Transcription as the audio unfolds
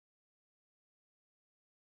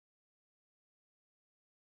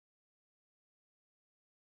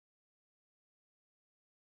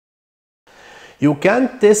You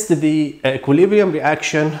can test the equilibrium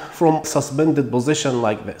reaction from suspended position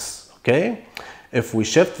like this, okay? If we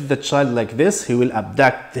shift the child like this, he will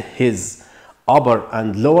abduct his upper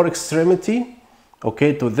and lower extremity,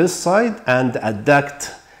 okay, to this side, and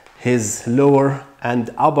adduct his lower and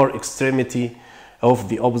upper extremity of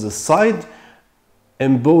the opposite side,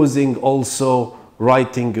 imposing also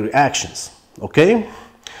righting reactions, okay?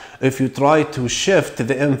 If you try to shift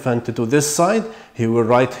the infant to this side, he will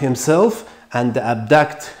right himself and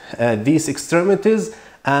abduct these extremities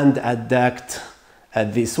and adduct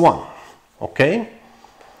this one, okay?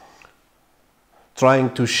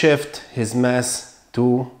 Trying to shift his mass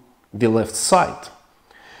to the left side.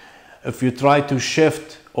 If you try to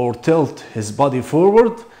shift or tilt his body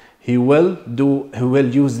forward, he will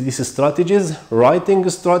use these strategies, righting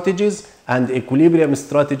strategies and equilibrium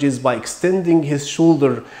strategies, by extending his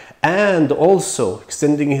shoulder and also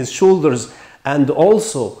extending his shoulders and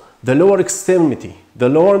also the lower extremity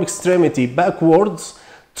backwards,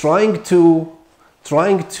 trying to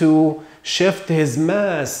shift his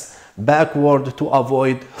mass backward to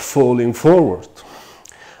avoid falling forward.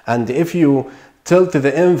 And if you tilt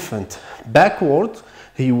the infant backward,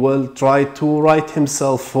 he will try to right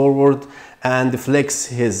himself forward and flex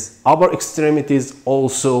his upper extremities,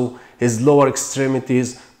 also his lower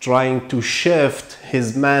extremities, trying to shift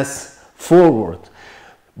his mass forward.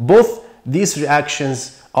 Both these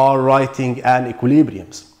reactions are righting and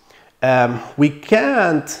equilibriums. We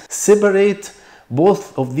can't separate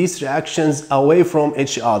both of these reactions away from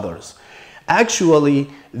each other. Actually,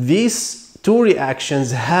 these two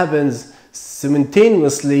reactions happens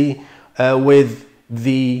simultaneously with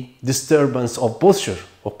the disturbance of posture,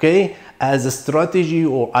 okay, as a strategy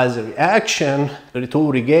or as a reaction to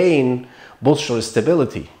regain postural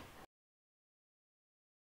stability.